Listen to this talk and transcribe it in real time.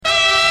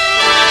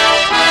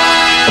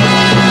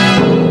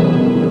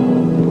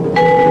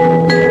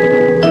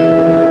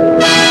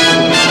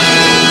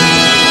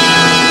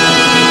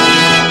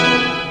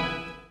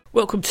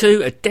welcome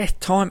to a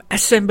Deathtime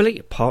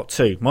ASSembly Part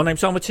 2. My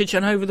name's Armitage,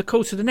 and over the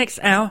course of the next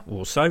hour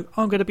or so,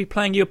 I'm going to be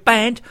playing you a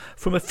band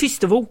from a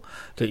festival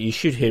that you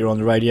should hear on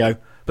the radio,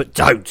 but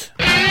don't.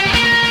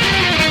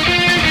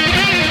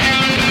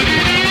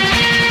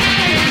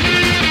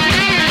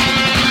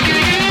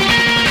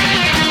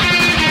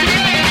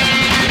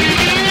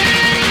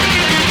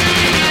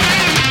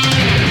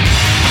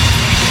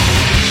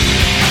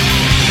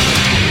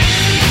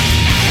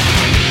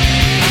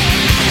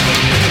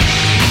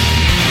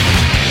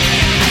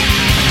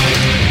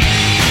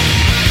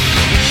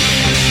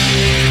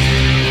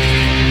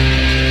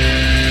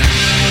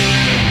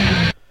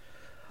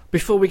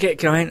 Before we get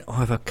going, I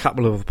have a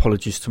couple of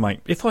apologies to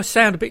make. If I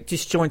sound a bit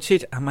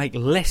disjointed and make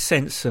less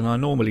sense than I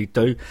normally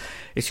do,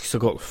 it's because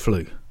I've got the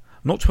flu.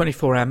 Not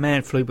 24-hour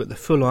man flu, but the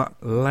full up,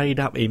 laid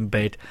up in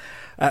bed.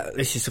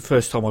 This is the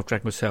first time I've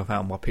dragged myself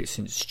out of my pit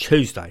since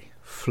Tuesday.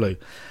 Flu.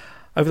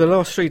 Over the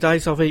last 3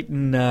 days, I've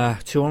eaten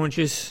 2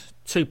 oranges,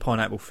 2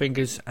 pineapple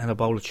fingers and a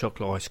bowl of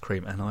chocolate ice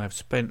cream, and I have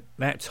spent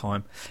that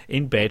time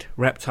in bed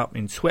wrapped up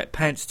in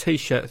sweatpants,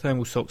 t-shirt,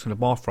 thermal socks and a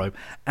bathrobe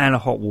and a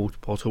hot water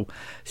bottle,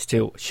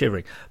 still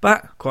shivering.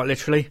 But quite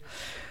literally,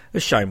 the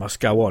show must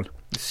go on.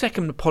 The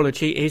second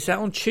apology is that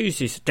on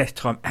Tuesday's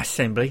Deathtime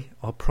ASSembly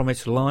I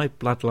promised live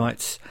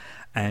Bloodlights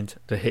and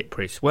the Hit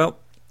Priest. Well,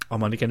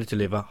 I'm only going to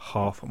deliver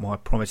half of my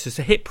promises.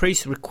 The Hit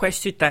Priest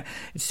requested that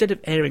instead of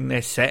airing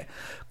their set,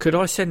 could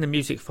I send the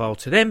music file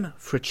to them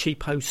for a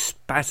cheapo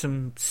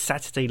Spasm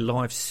Saturday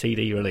live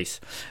CD release.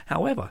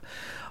 However,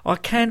 I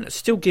can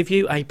still give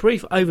you a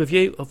brief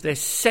overview of their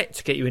set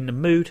to get you in the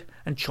mood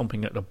and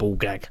chomping at the ball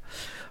gag.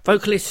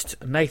 Vocalist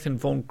Nathan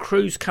Von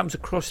Cruz comes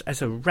across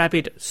as a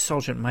Rabid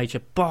Sgt Major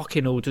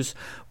barking orders,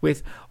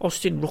 with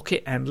Austin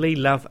Rocket and Lee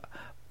Love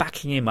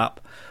backing him up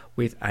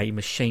with a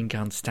machine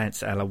gun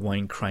stance a la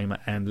Wayne Kramer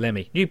and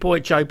Lemmy. New boy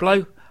Joe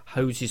Blow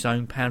hoes his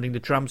own, pounding the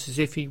drums as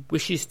if he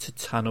wishes to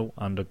tunnel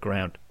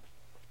underground.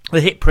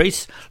 The Hit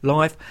Priests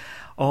live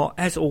are,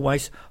 as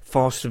always,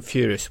 fast and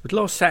furious, with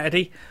last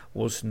Saturday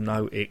was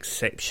no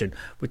exception,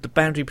 with the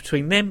boundary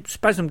between them,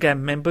 Spasm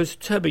Gang Members,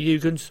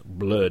 Turbojugends,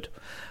 blurred.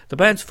 The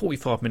band's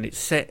 45-minute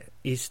set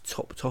is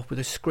topped off with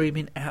a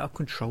screaming,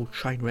 out-of-control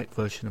train wreck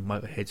version of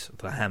Motörhead's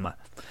The Hammer.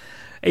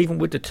 Even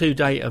with the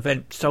 2-day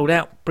event sold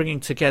out,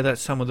 bringing together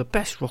some of the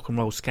best rock and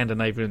roll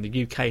Scandinavia in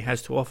the UK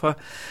has to offer,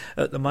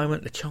 at the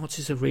moment the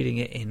chances of reading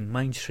it in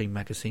mainstream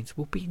magazines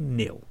will be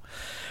nil.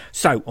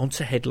 So on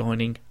to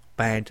headlining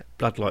band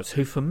Bloodlights,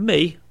 who for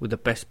me were the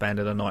best band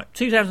of the night.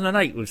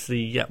 2008 was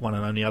the one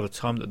and only other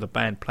time that the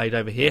band played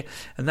over here,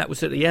 and that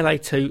was at the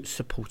LA2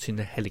 supporting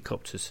the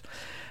Hellacopters.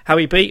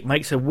 Howie B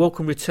makes a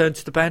welcome return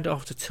to the band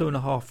after a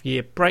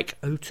 2.5-year break,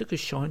 who took a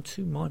shine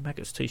to my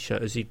Maggots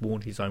T-shirt as he'd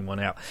worn his own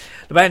one out.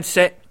 The band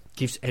set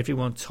gives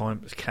everyone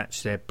time to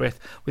catch their breath,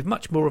 with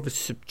much more of a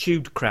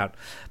subdued crowd.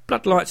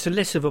 Bloodlights are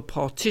less of a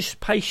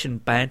participation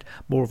band,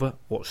 more of a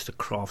what's the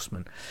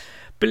craftsman.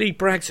 Billy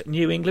Bragg's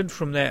New England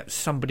from their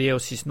Somebody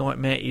Else's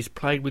Nightmare is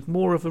played with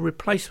more of a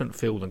replacement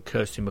feel than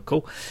Kirsty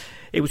MacColl.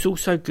 It was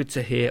also good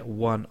to hear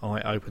One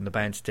Eye Open, the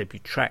band's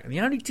debut track, and the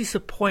only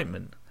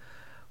disappointment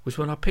was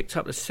when I picked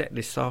up the set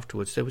list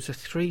afterwards, there was a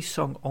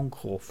 3-song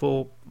encore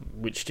for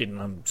which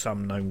didn't,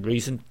 some known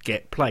reason,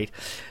 get played.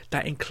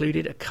 That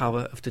included a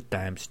cover of The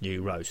Damned's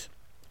New Rose.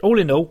 All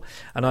in all,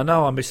 and I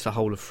know I missed the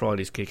whole of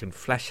Friday's gig and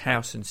Flash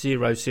House and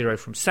 00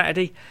 from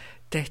Saturday,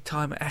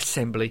 Deathtime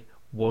ASSembly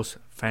was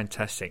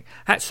fantastic.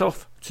 Hats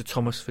off to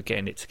Thomas for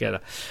getting it together.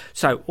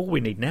 So all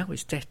we need now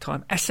is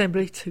Deathtime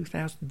ASSembly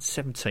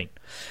 2017.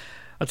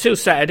 Until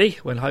Saturday,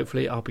 when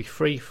hopefully I'll be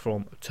free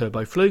from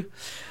turbo flu,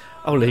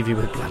 I'll leave you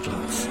with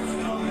Bloodlights.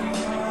 Bloodlights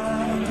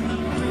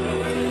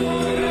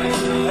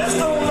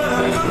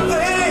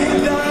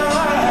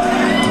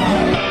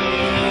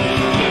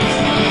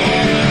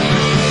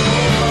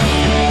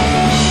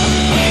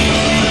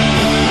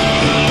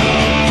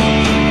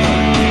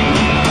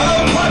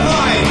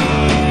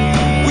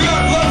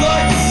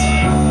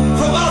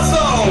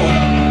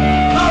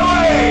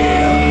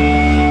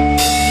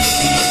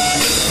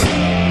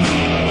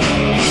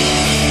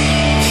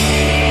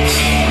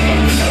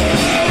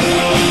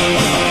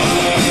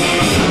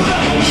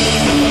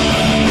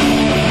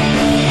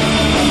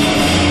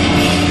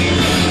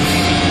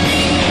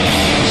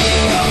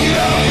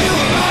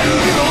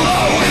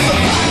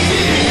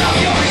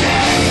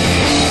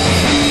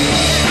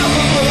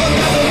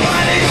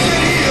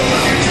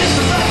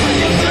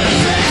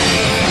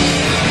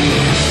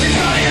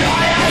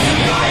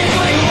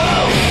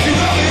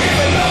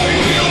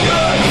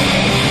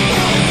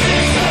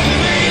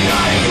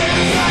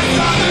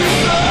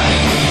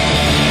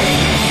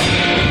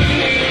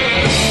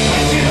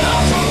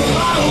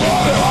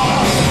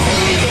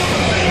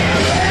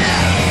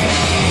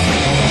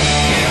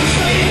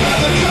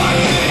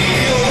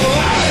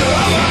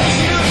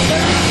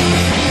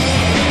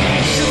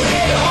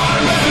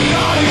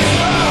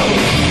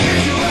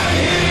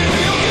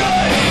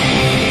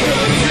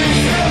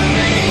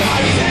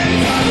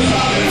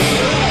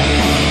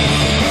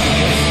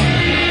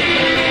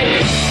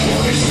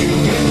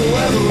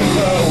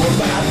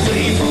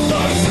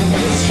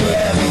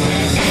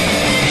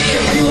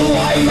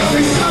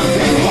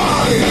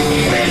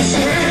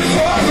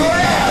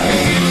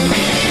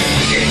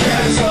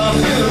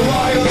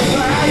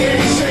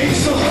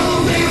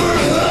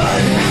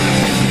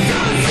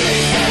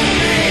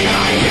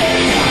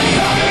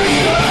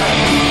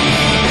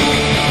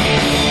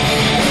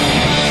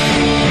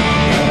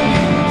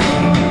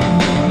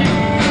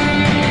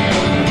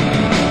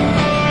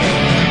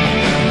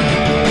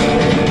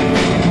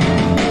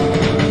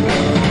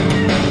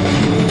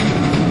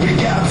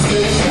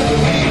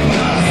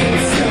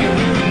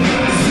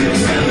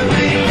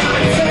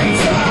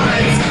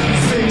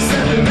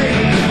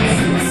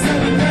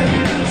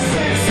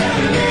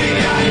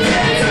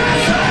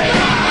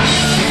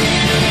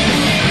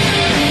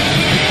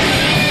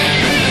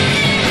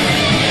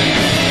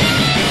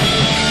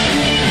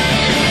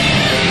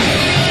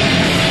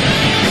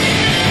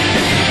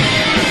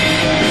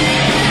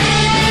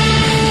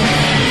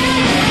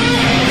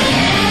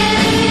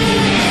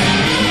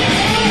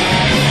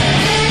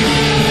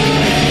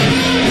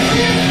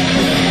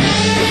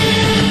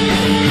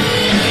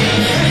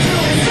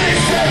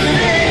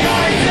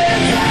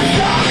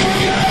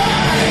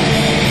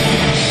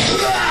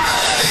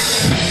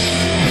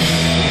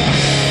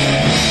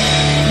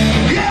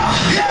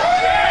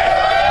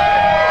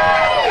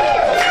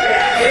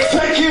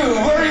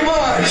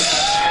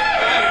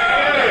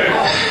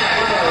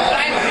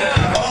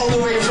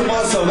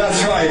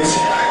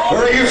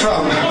you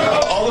from?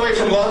 All the way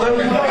from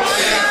London?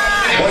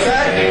 What's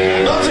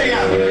that?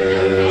 Nottingham!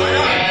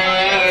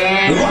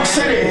 Rock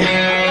City!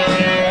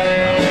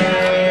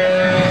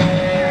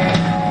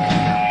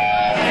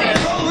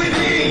 Roll with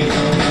me!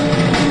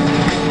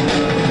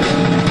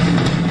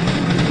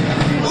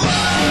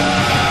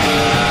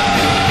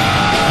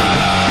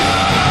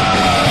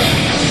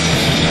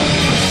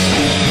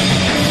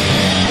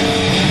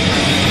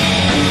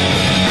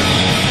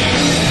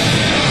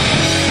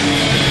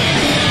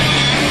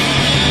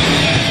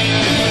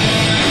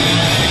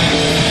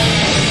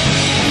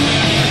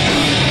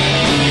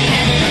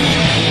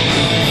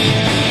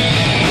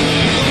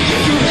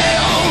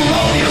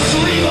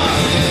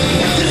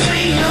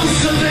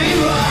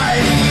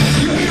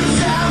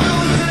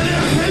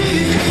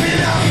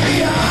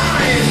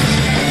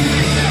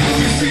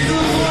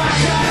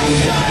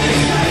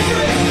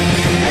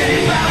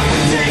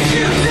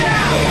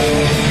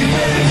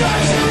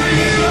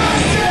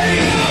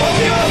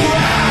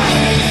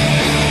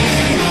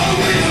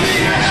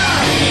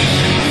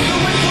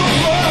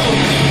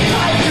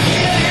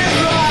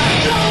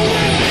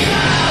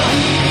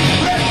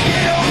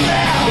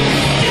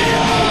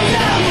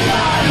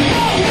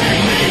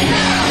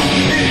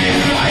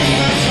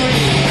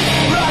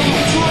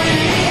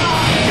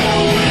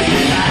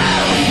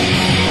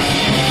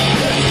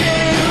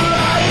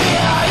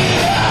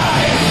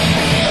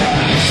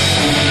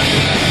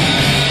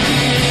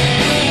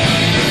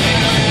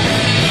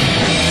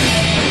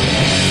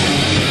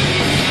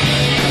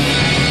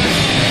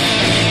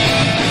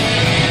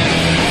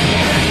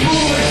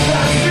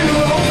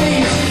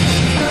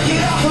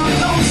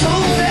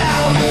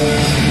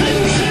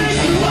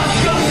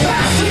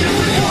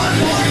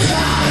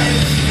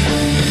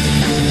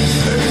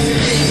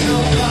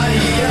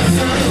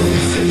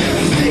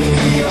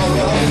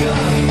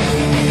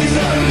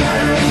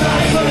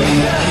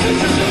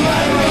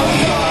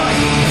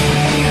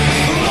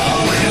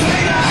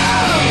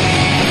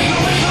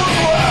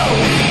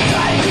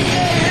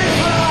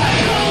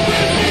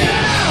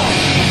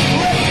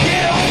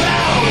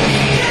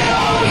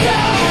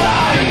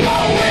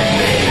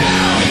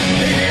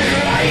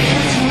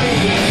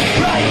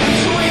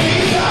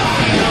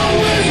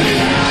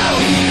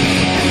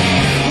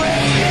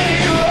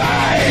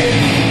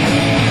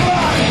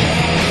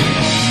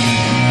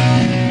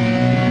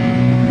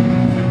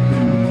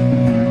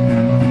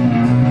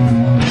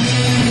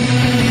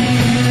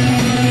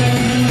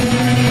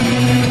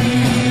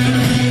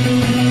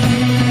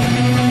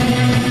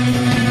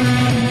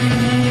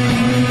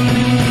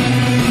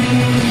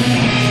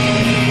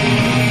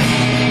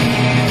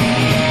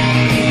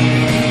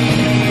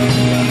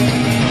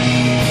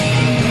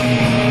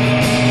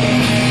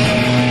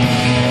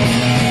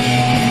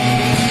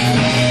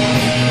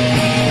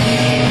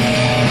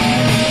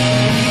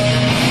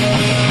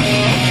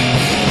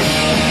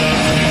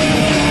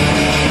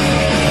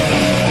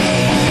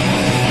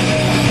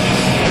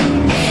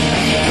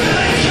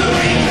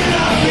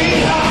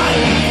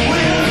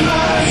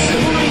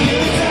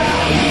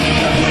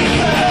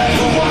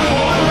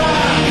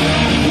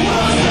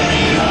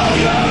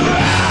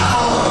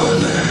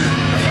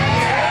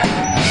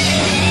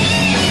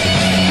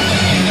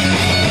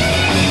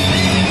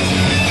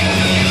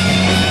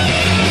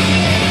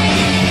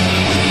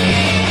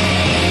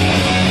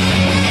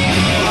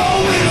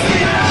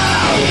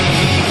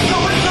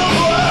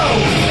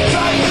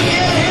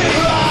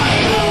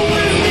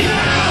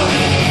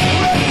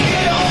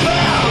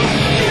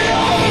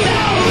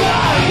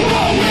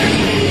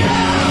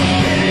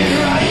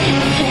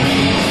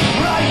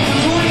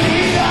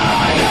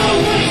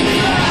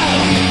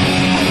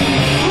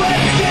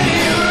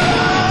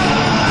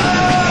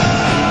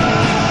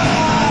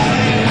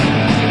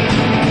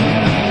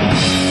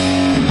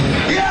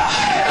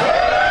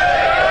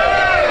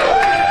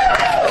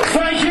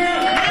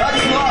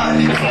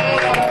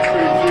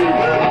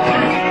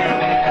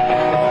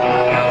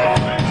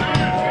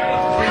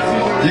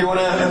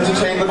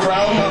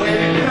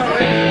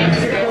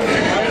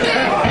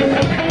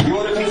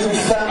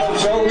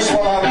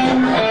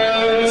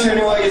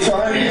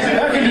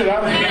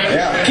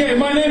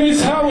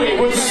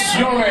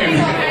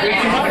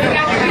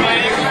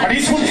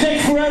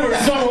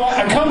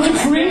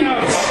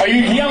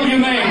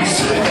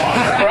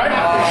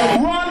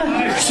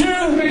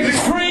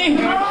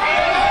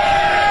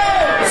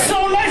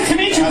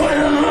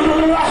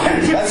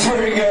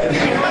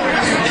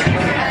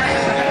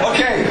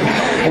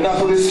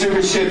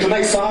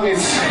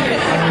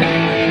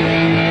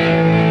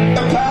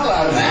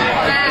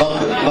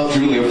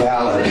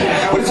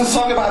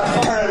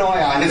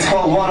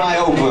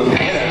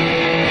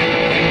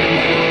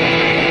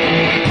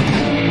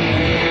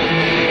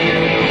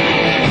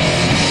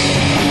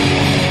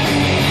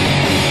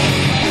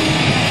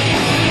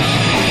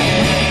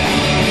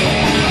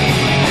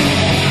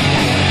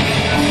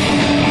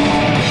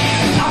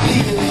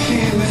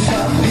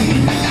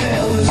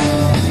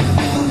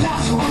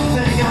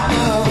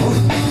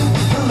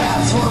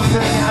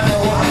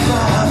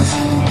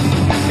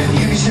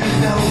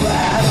 Know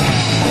that,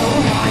 oh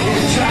my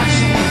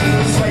attraction,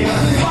 sway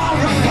far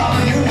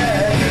above your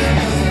head.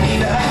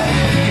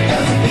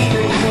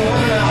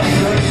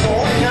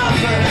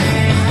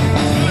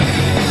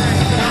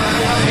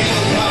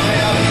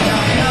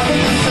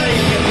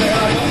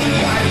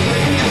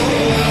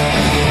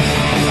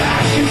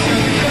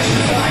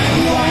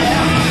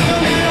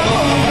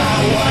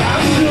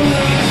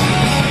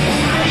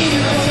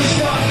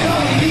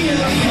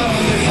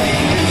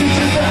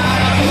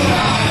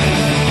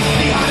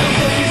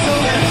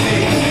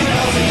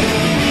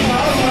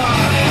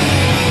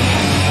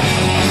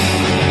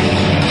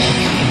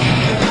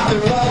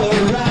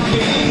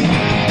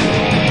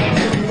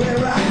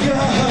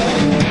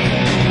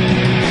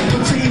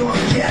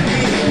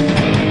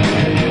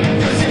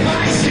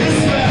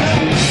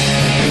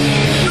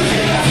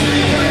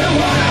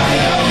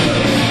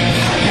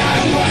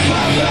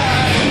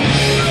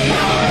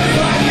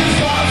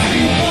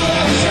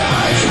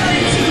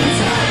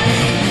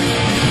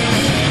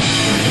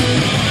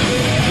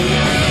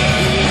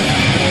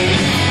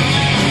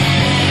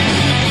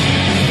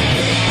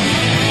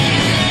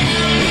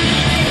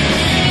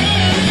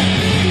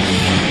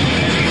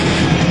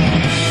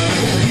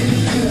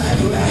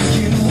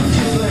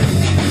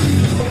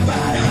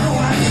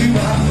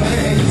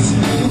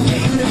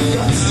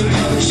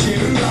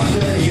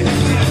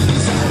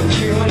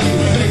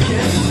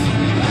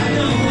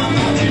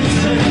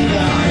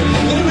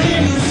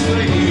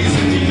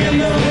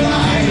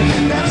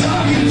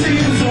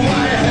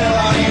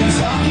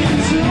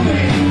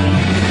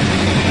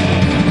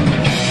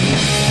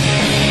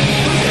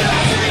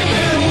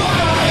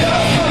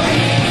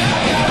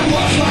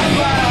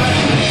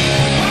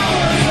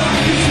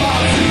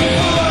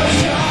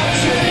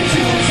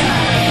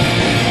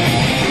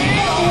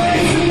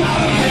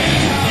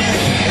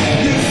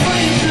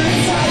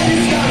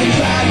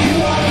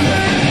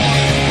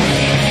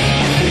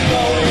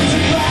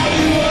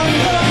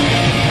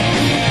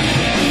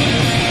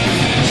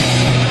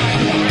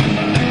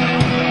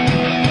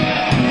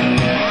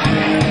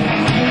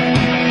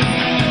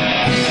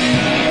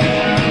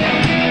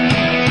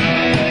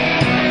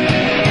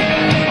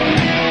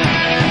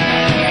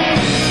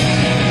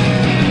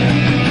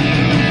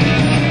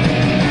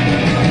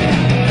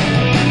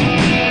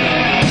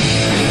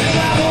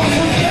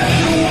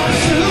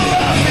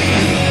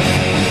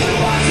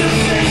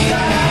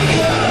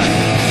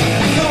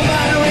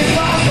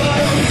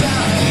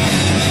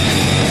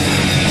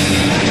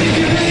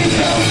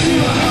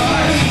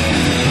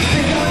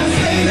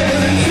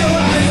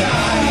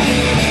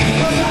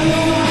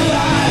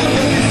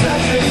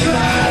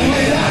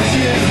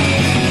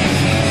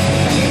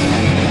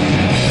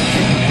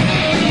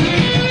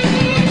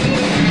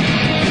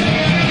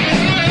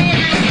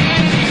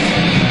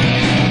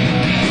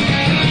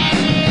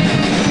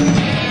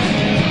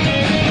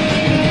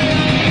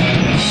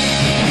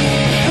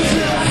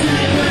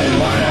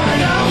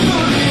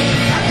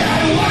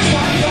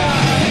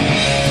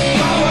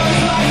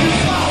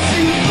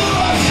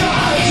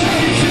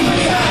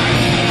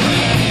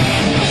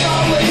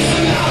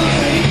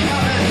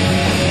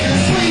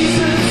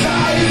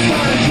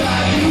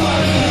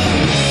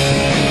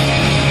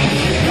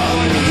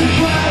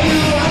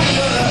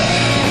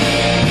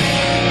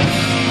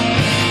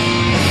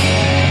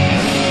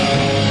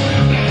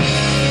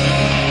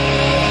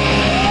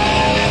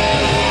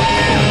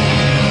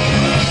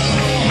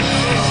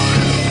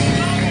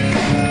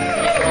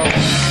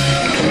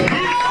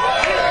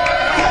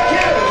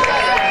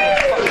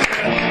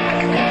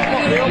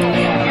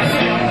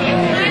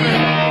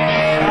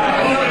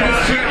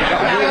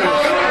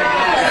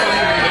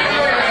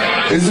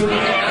 Is it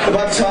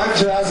about time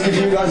to ask if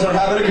you guys are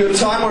having a good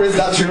time, or is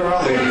that too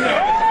early?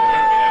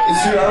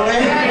 It's too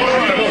early?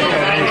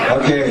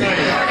 Okay.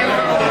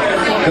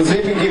 Because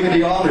they've been given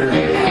the honor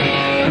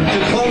to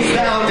close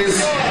down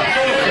this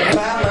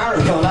band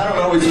marathon. I don't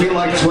know, it's been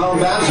like 12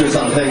 bands or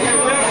something.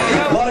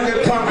 A lot of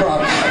good punk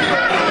rock.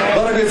 A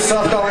lot of good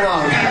stuff going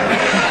on.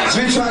 So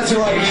we tried to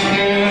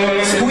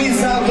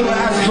squeeze out the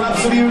last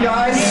drops of you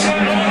guys.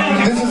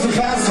 This is the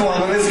fast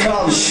one, and it's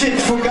called Shit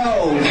for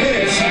Gold.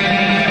 Hit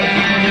it.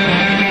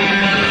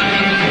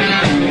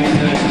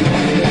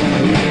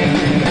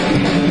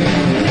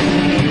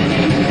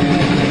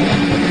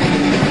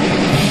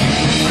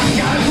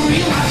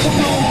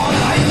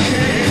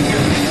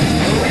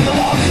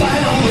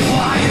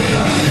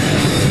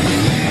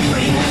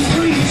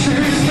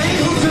 Creatures, they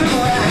go to the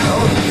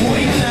ground.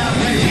 Wake up,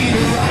 they hear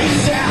the right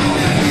sound.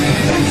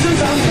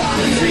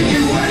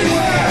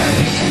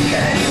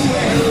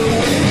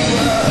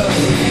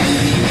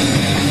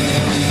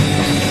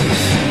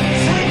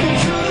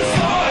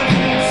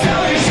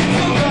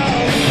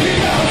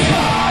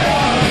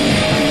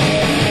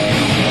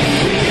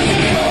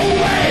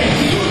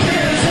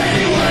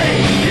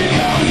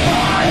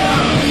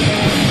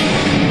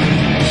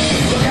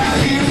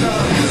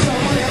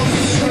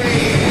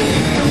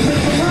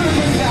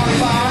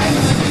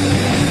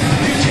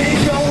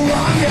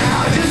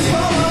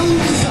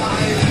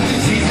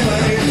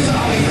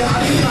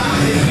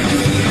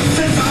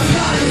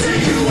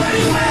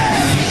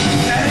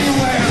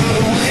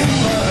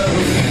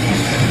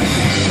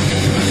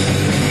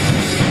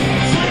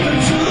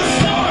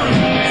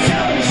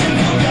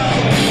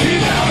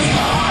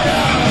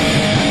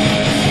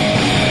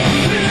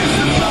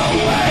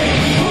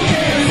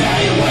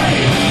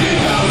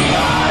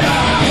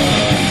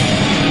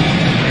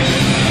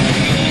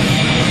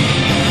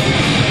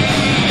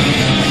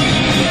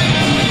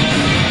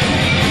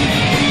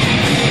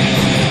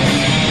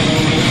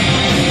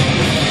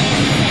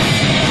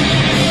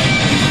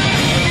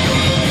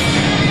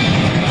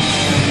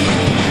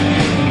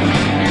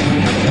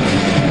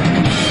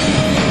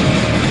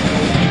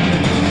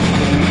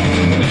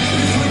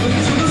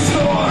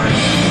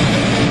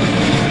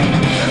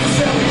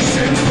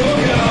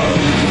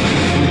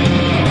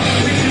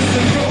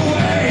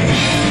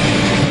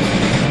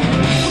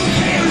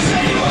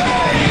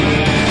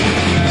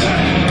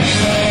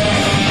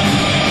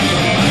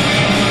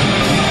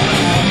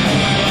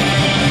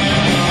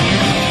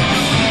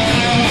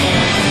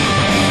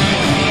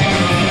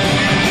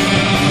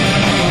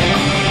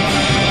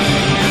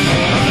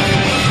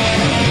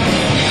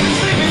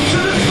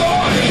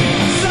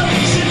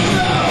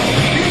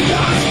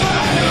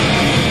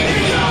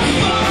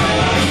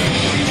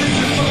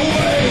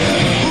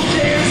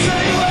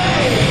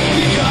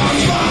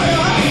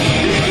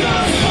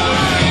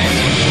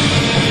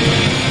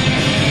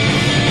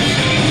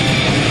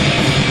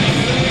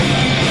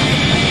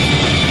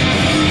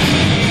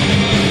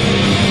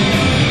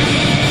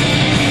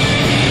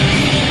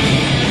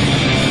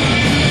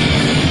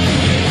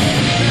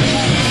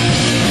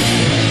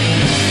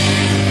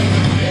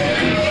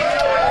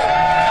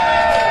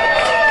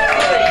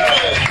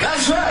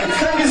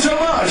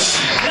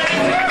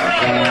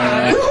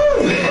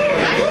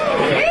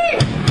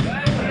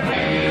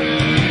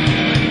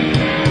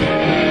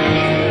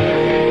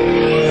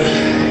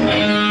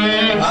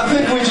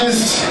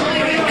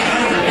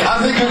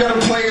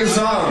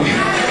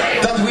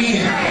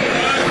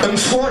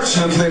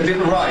 unfortunately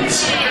didn't write,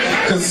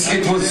 because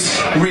it was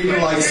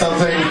written like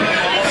something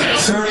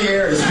 30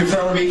 years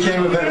before we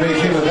became a band.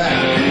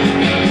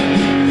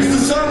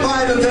 It's the song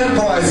by the Dead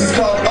Boys. It's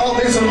called All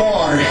This and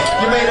More.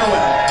 You may know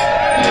it.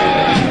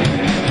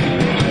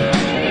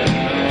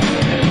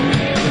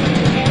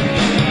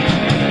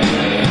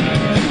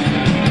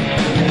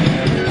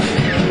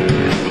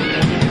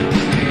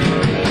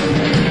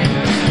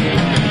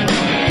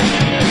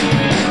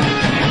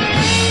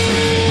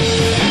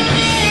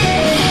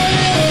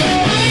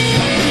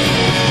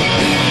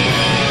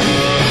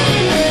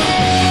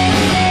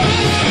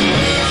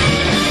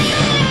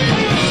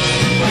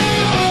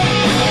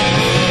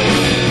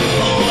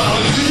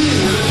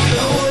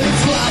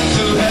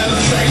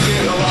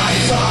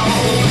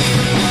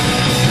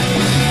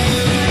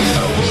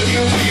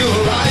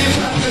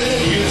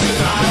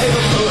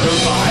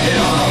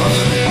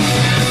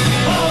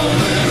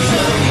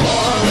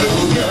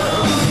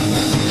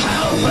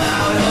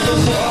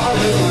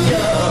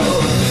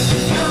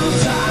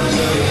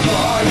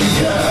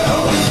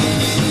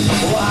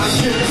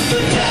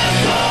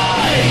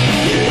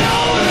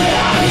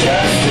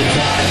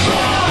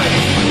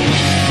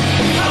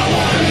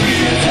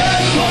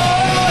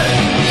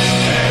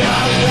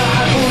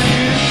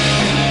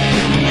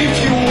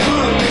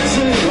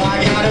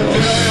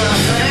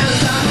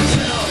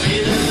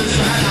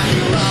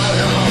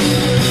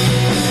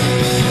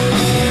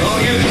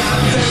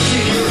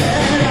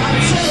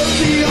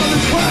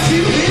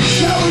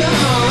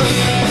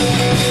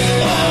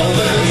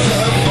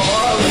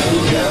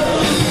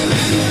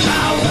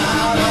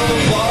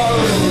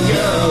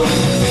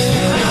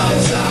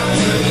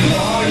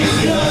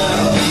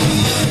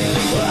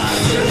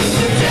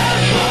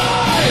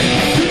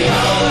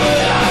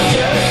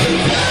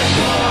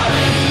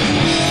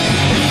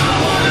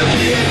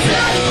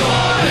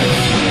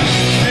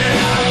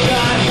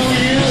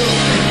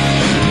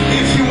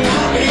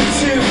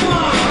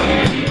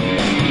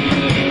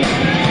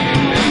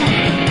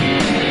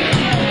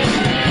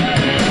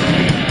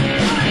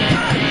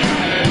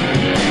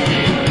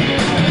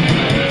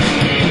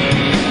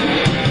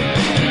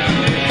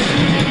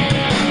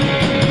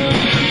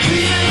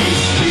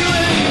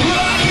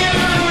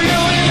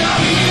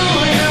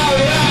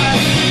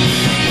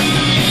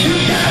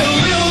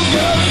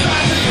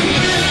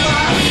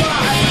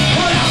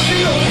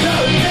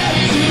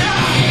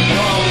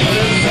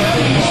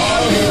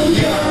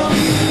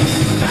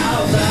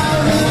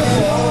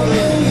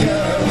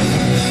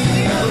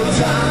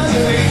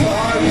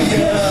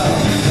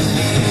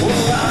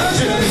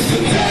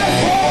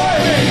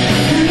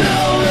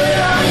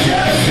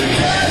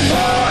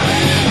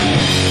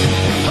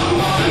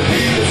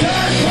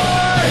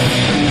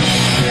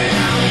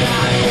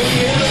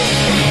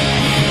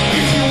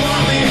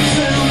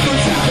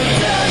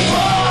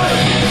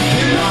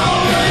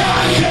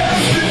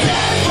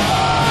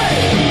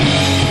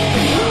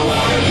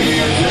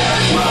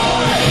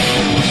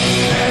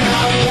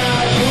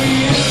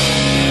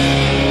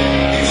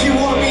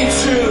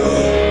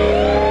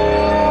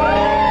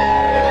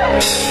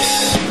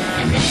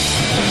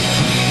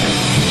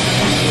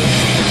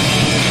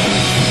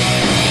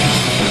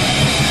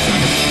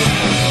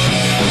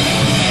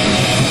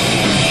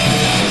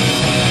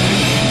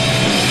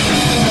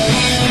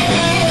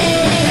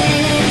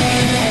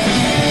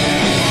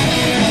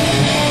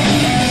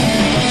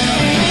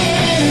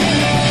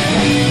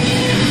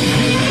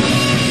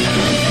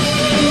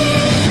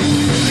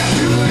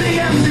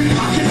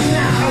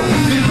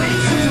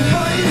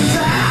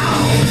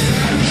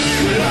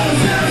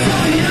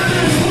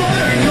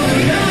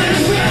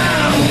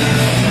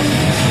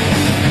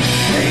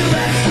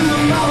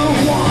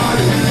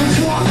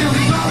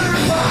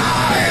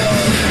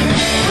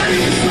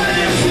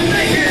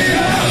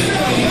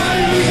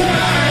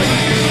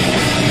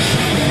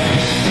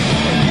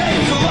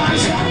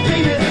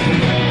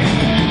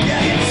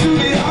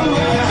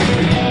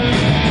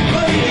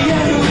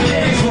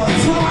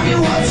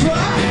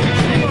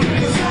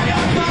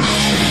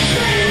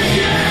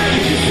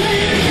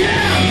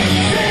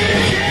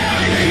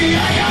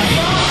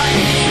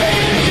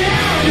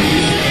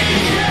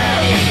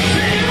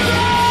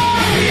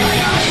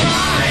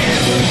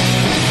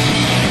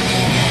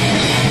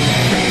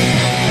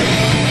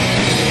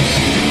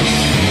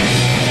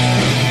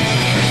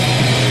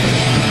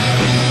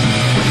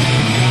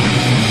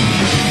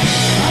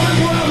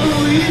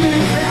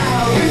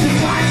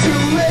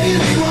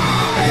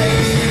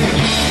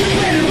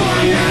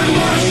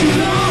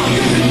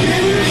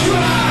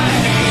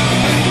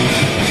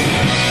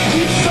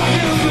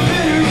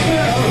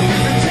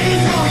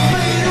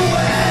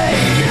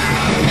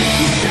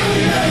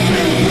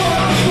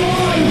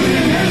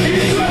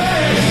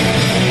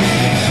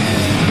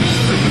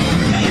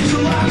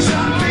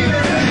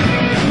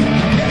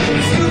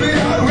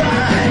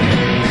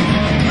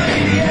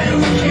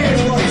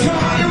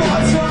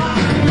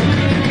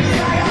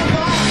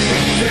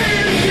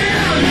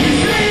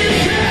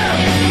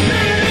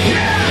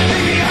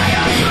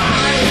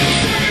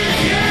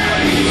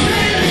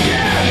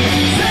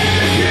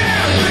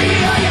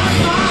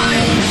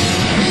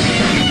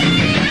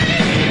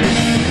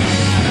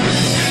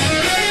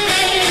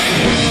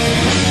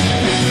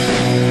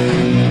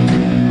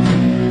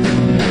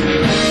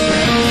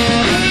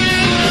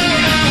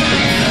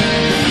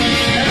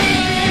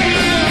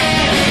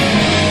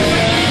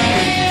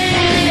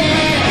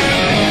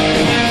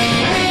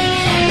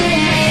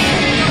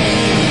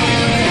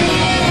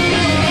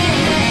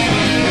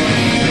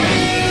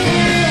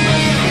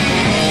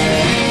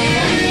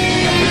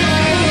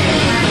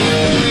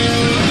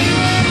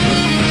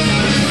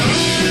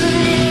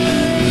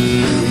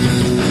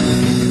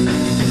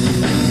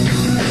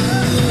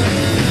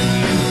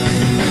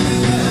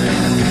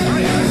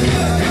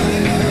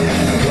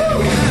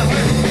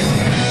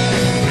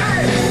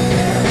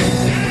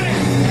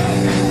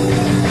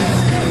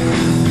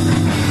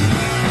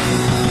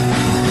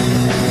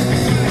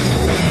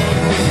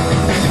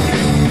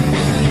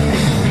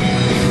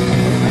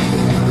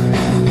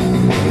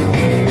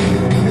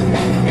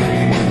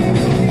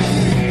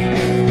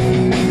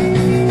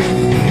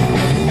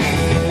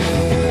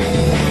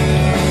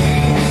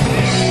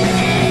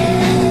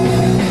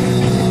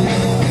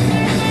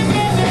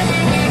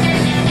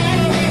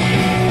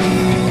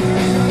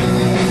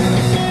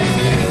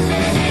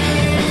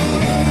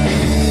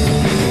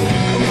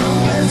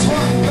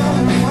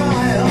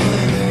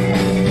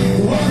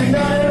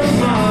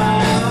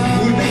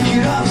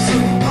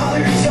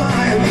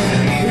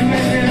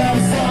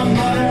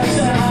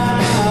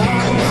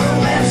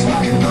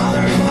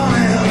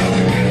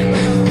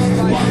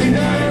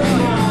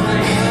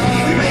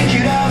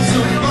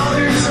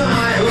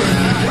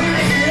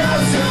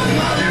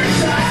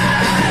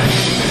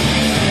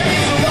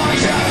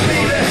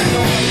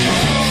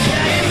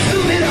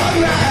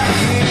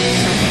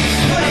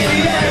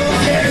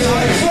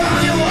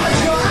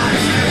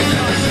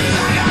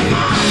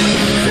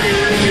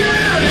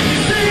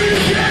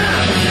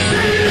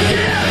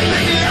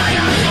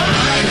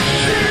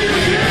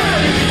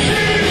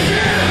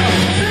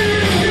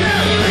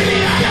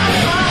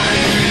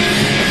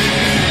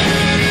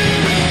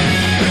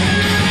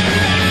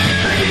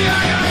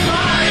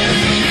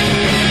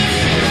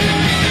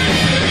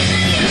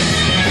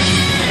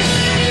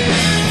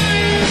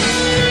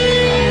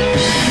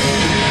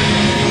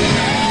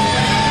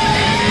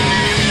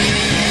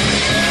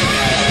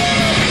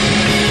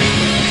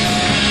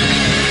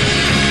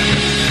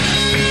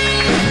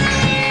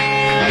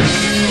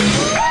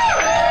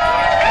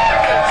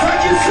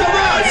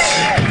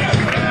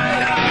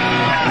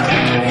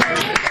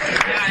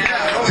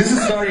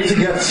 starting to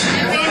get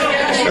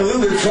a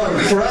little bit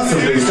drunk, for us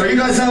at least. Are you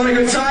guys having a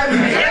good time?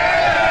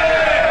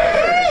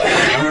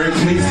 I'm very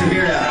pleased to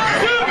hear that.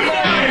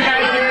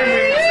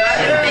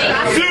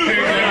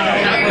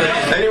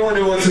 Anyone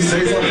who wants to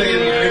say something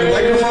in the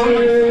microphone?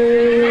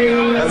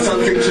 That's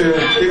something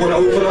they want to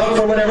open up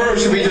or whatever, or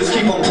should we just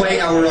keep on playing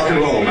our rock and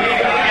roll?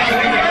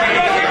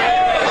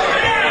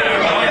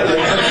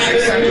 That's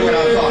exactly what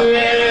I thought.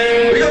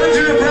 We're going to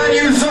do a brand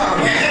new song,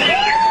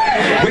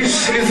 which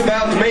is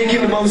about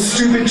making the most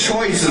stupid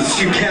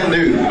choices you can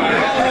do.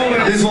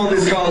 This one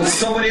is called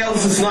Somebody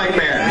Else's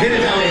Nightmare. Hit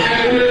it, Howie.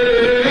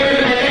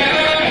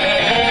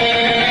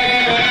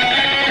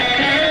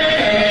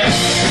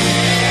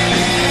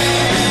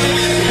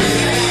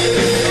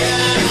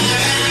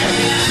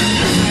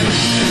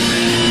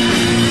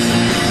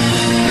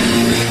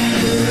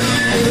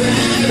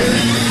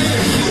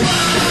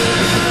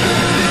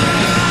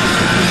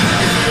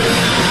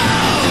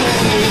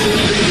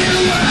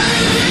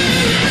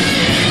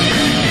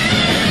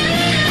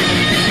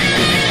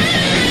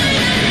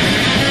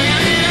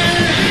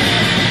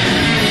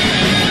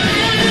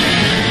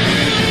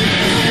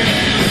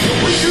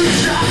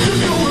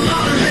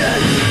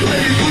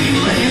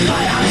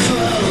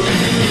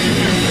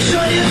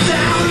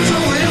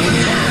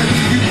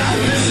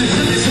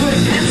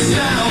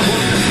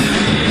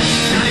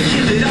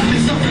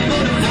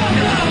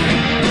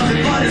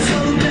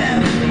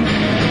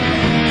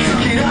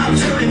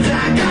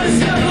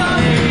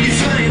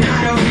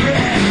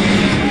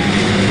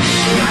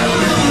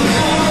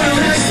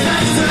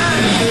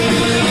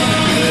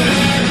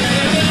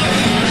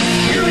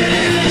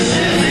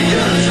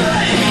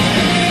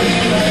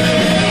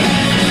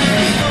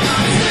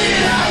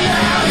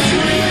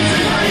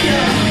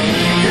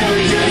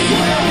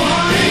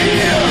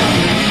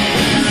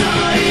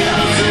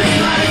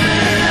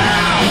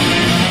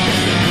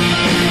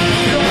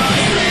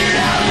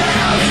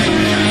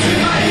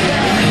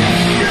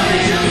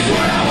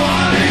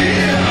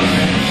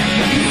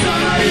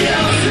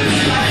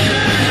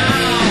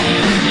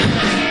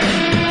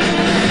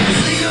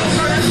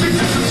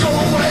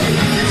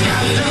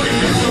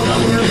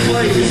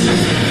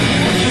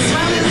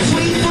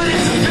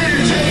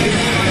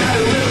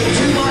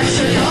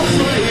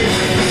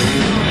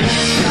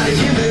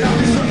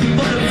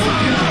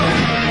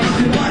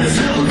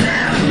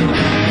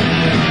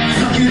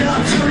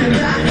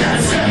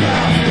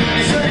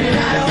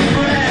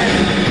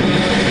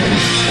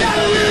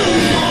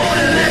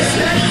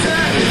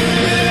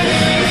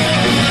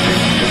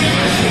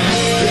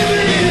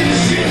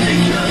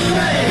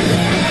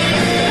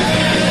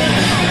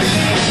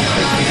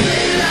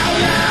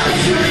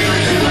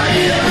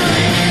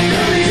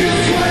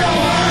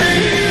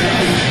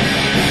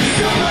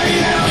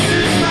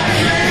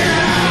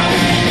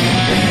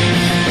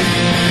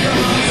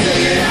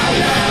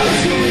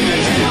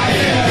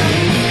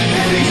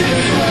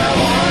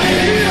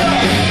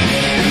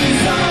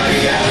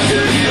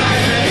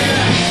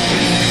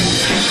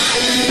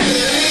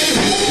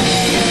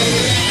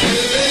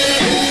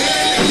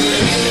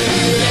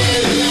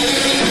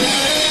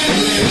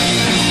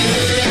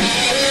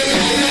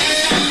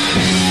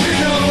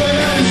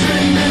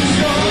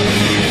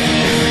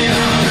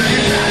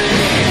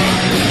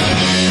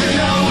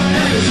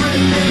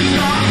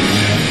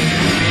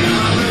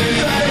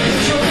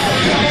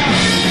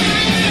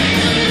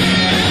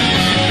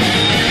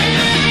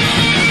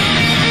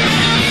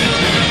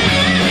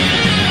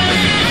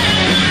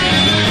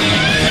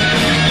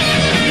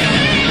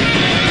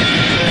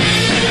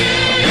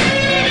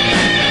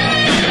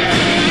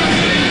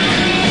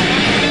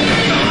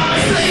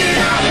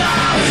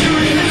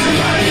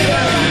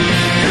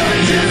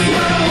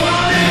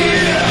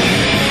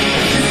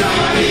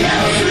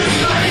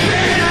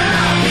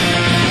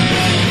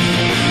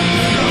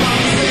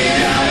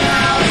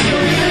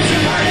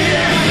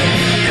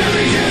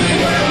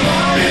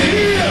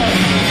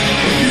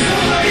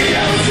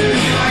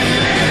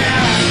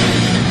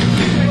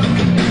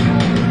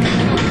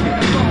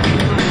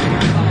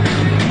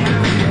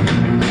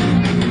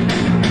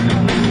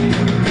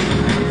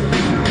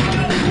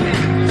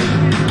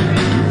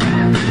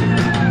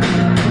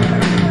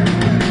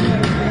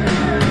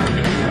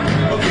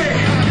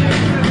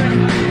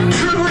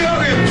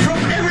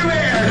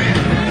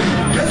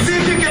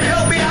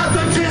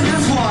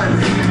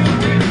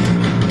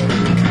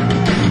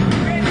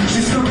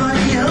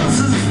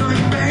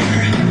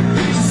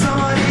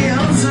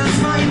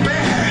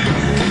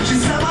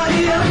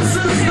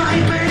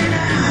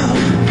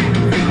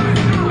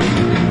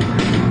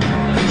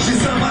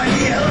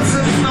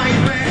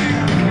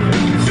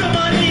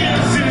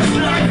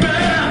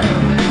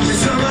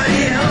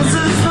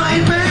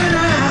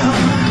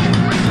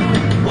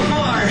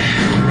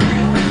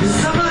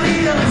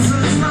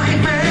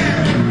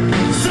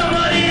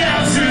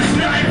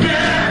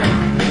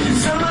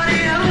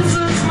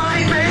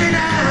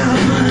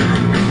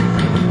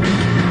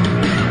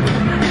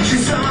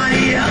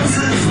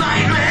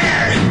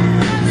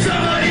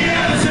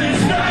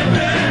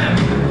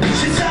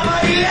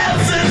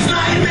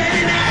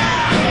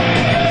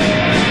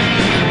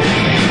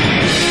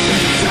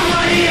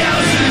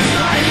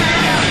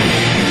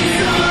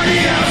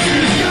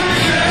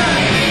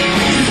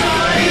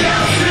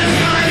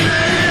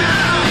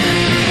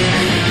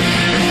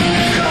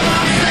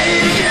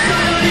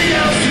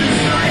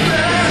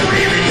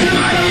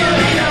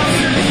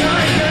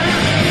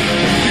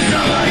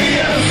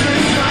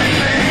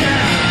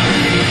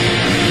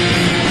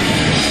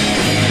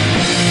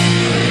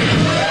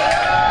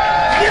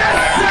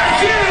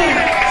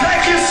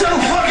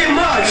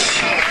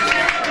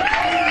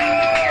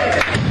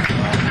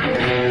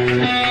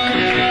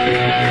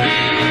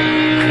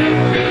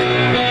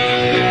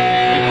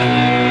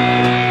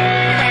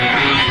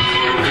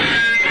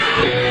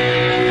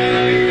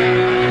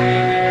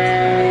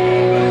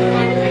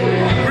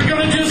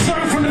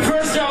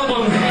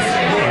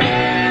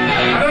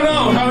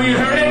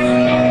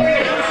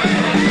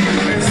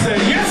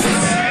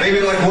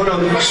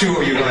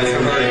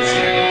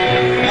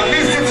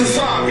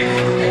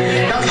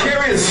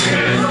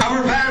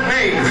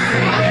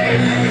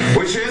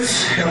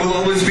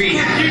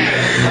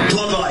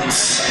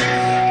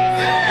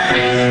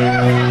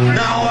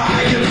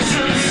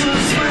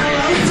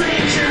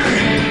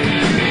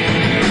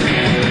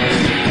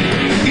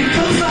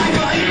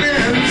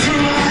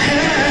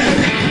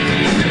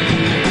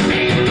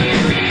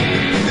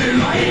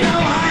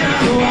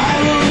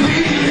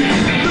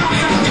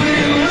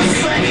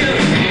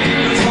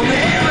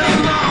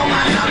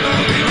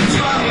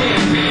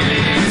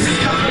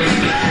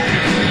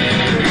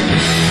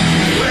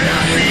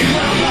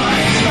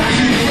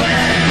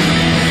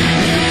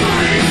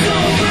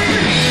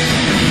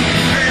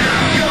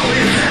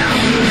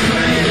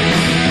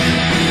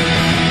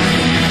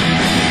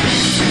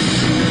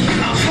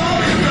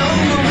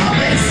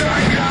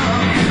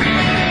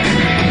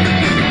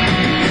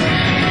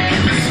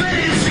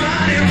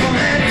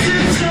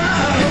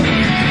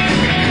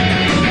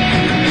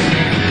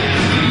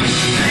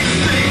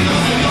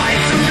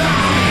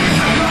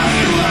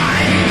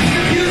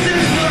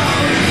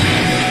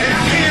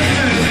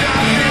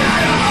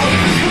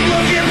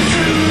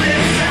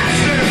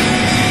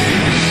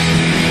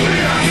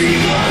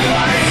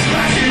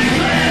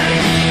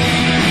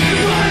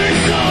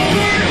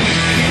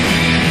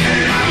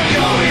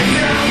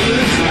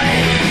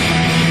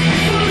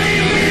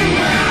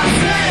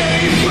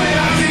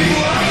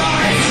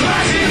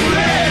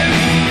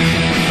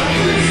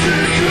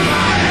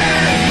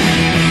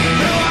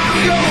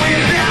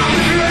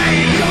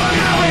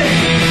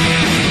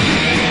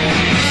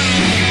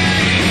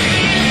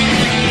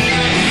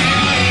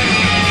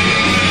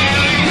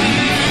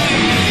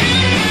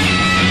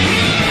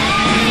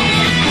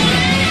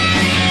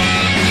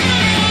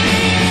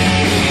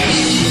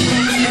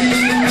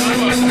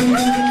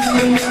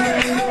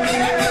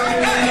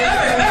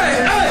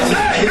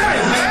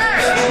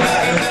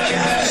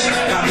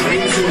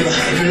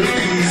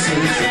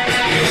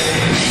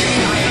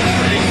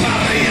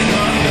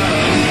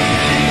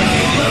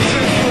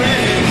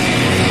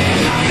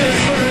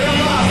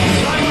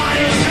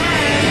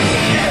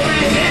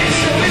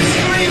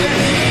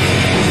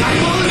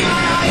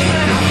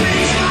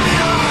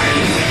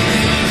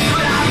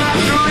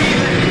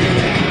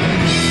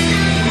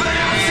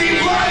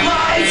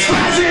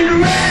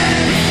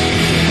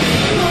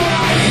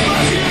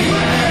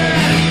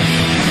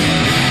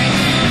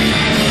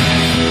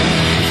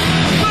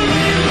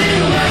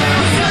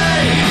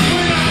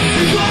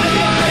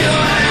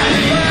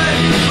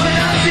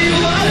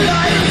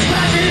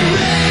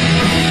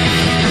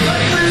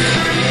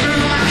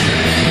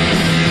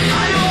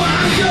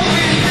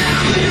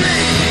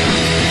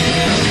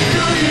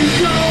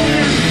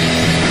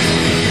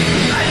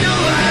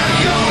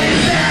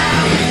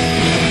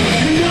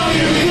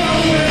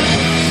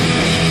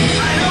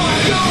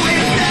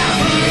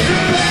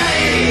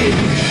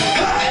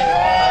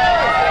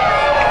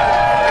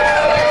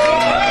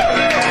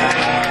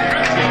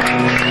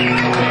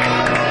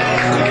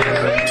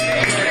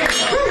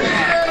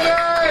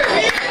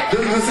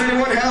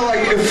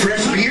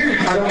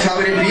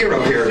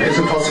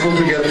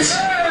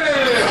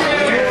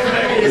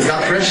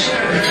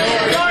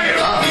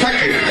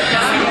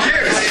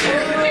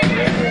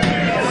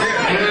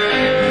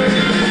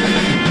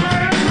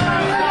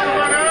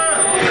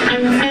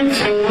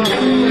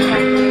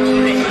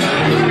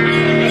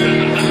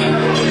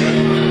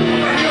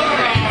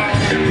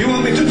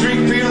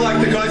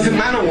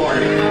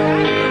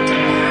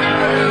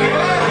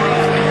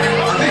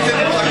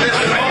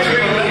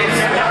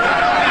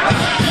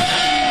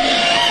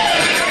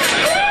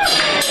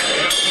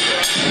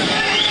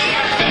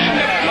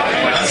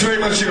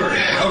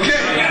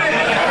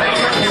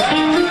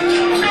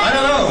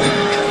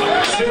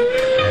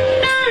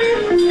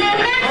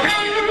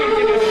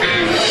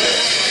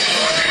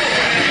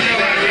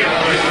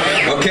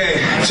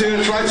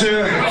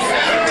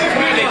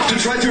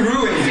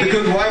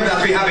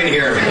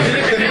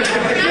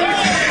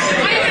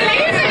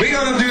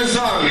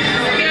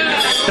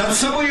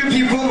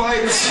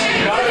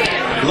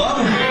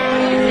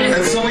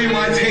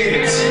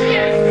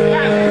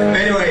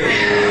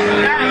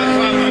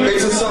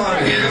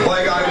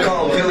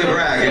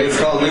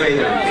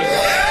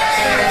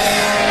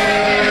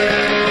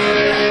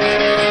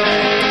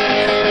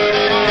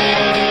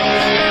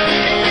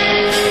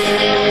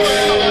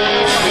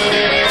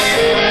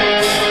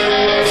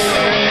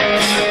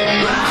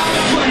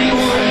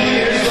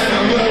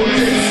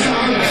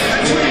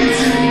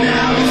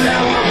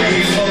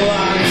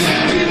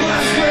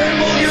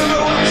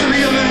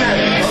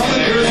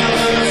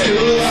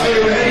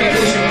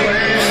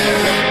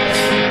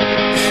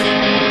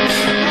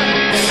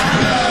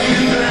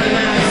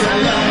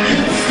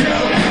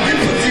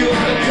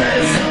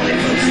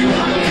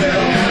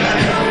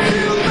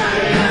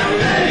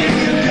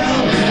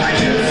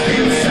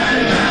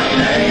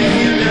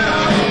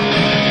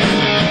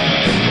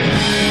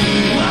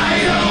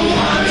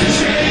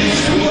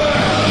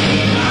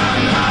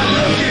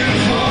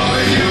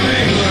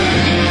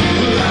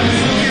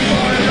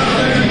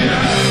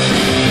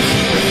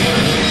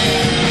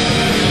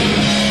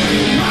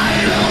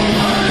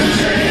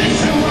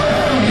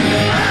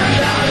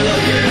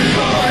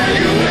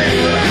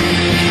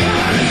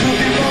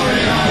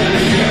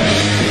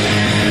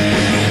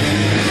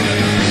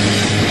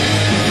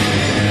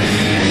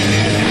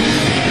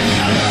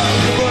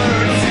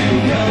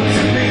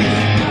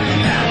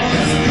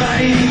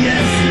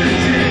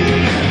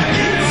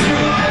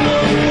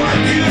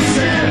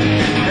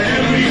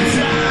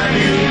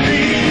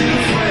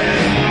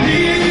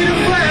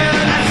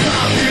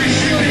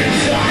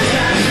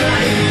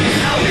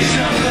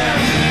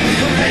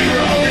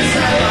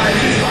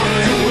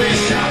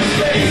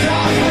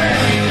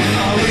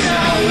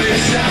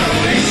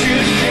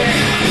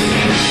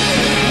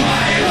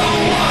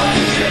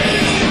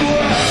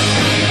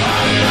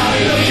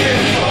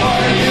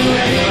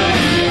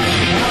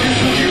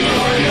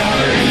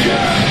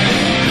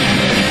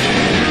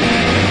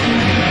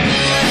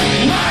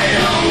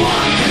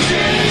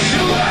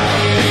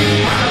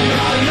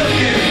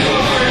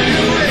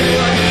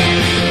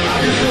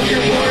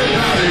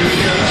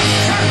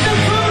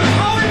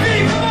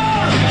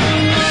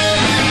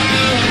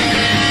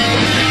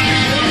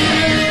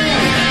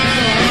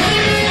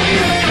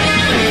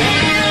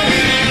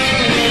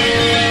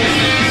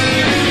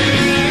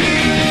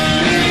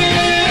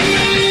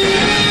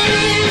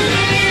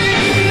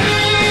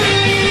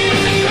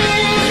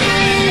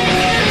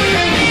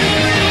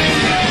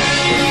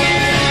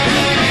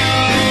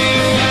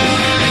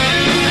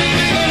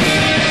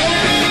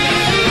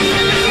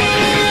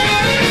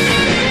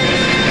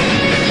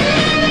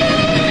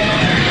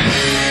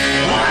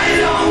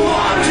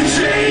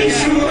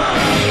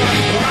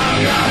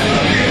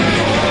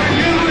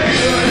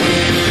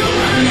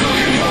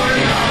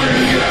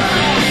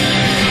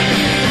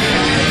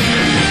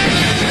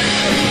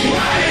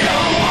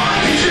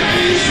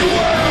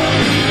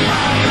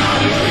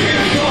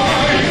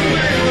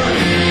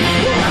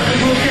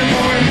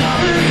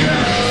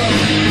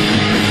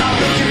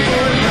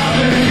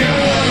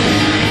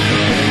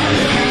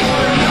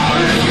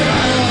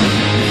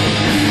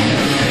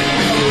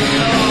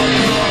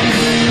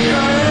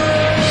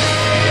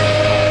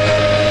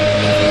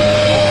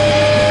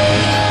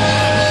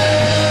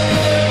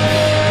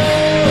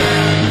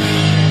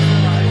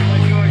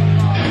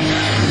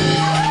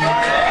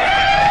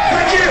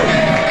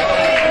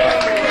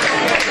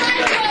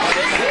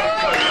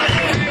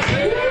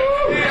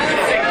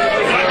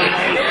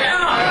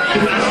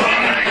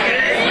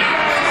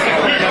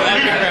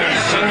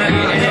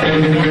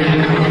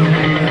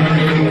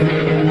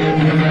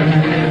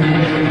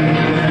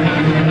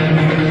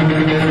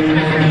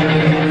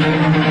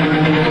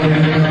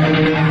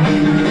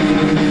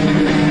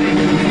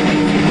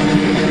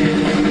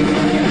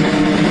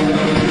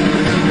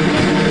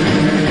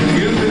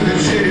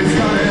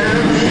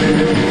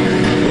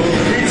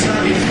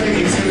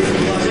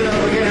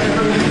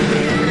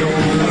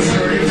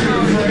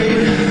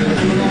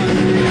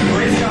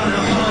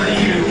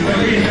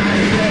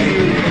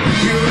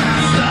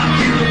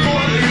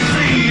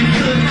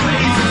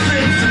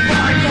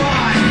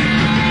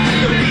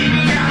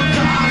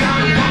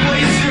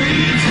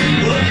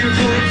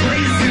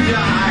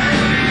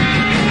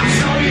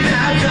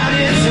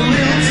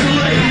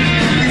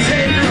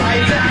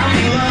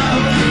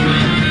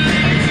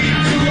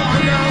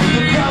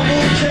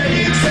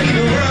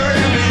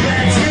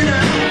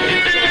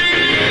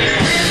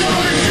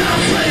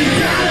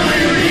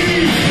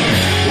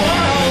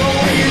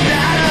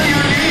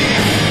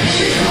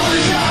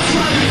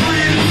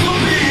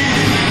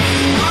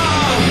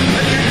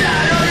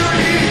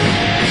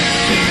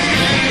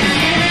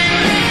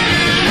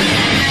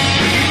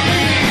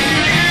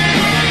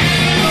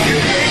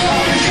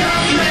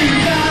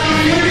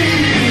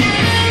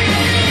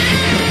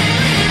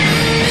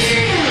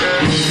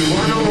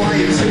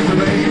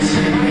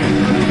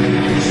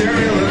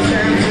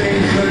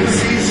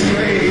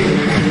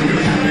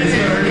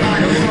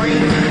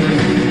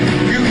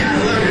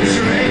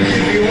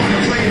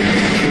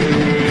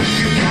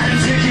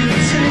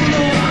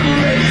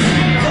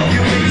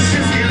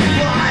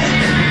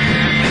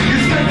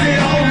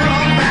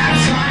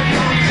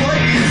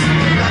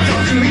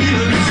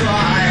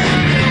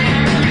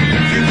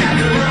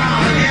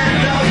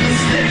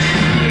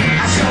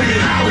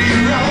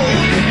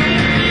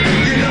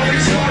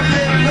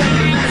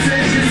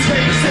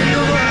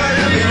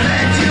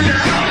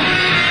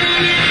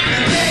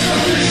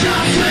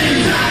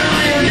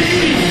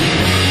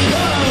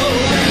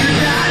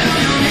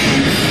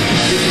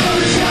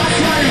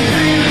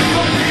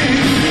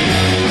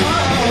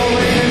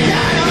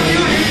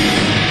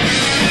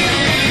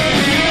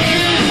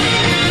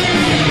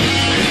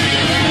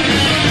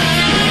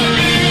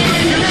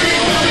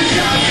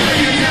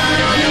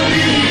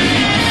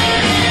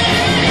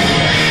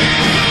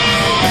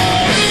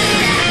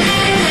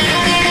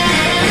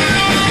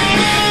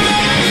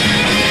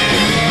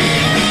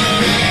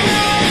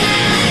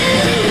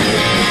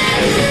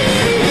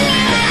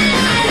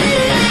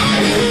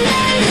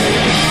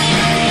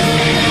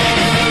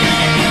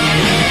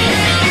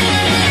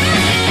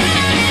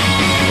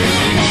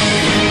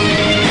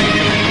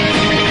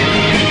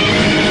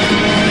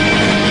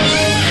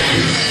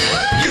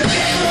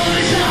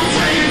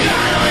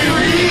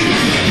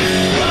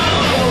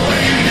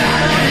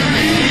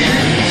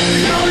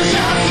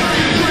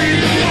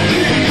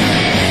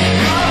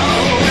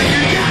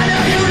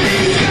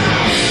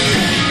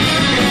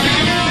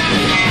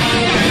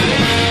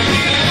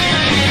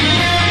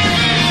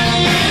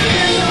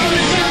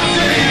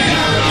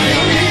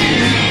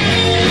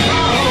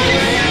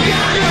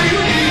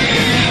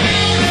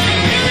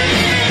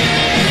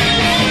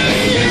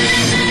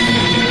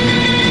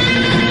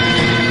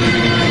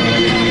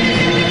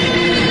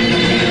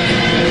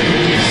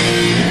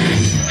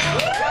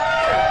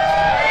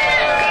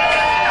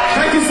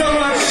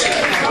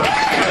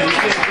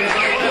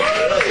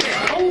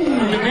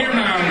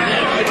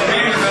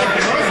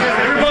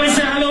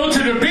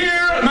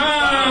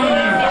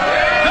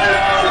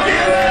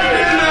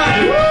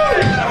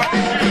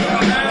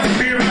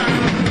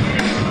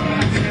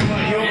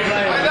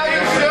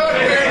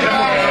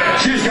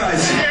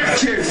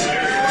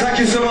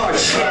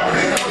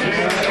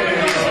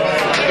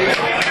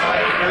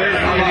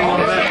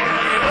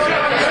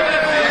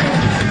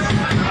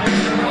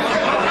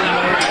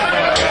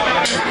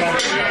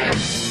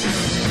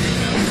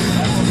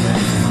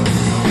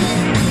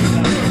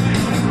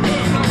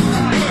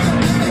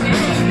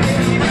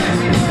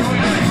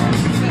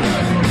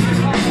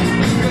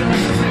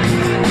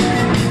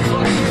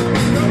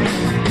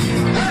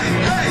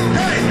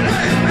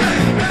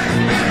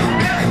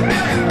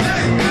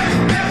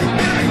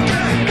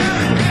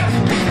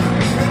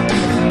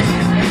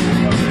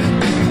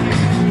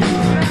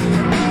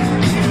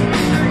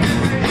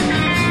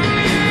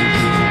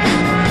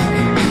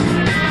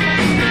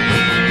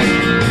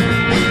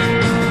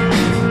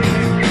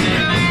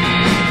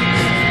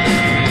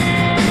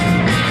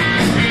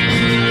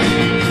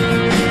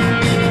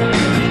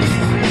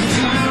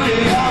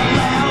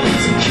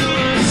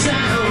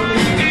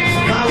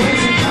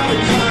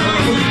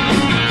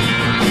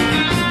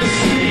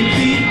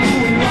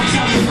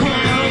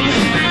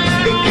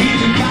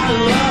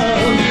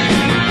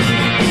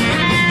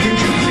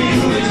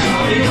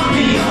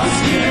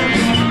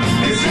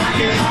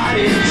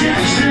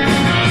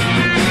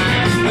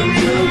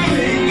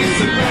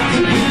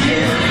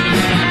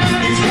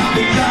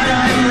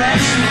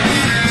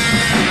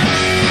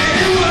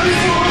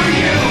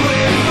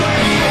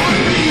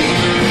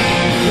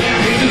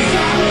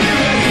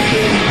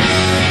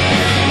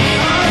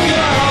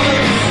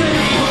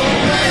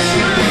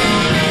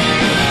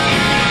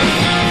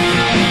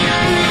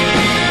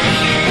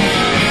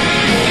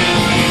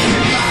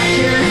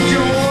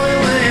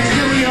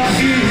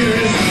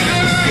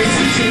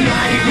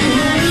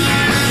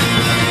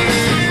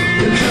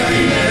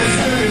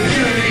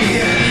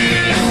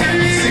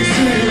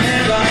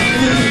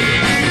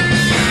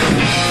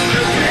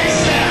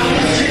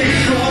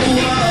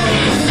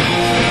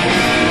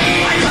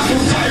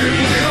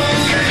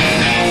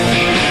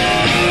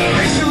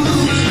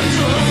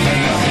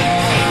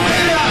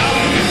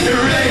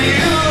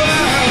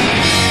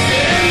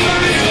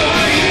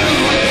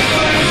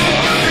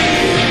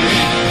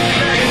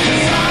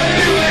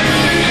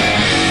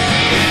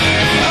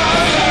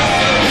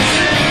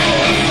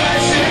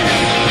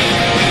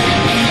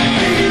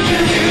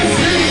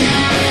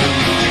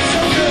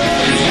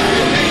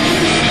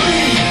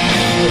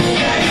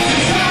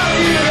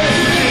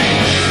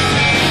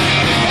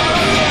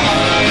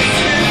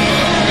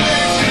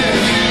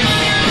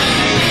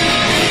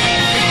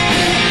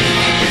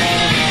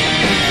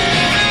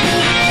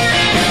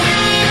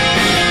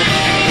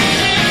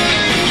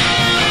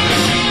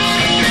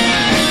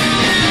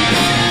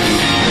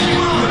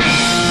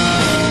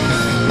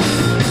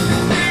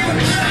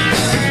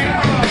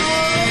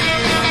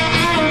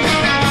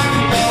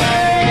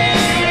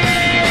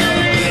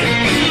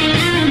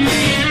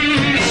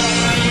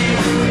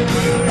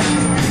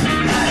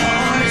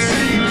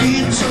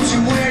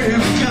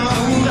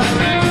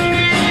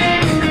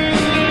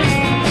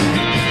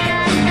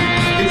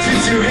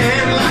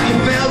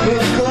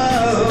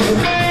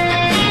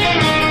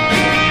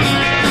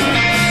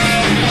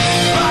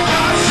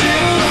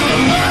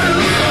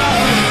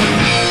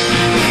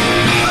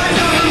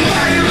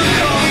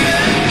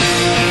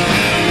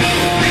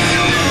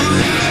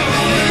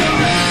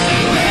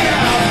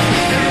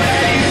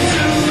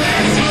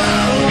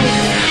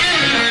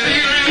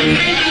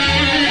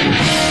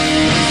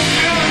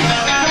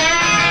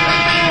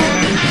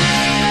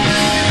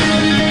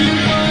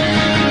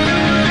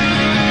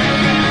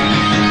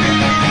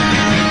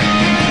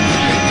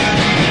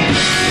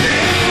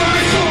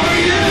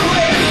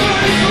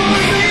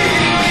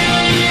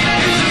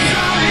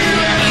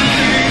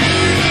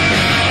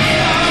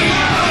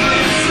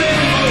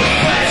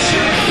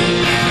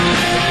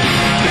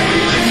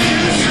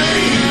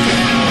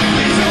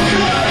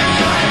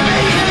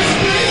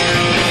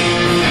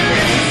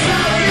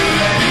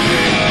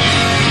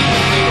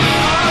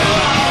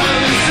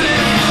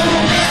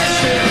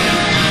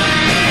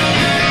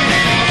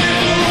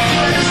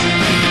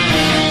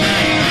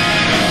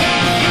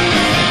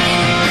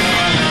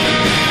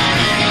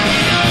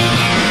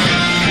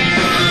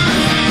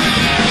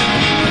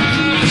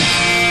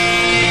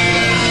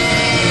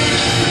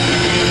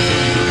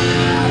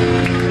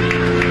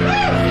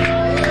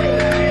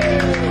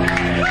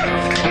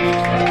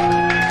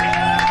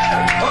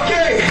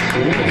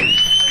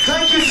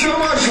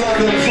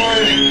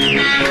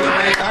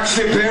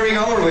 actually bearing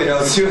over with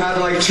us. You had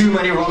like too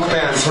many rock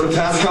bands for the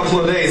past couple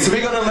of days. So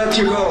we're gonna let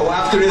you go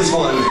after this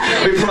one.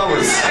 We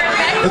promise.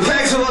 But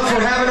thanks a lot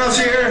for having us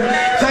here.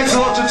 Thanks a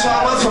lot to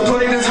Thomas for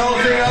putting this on.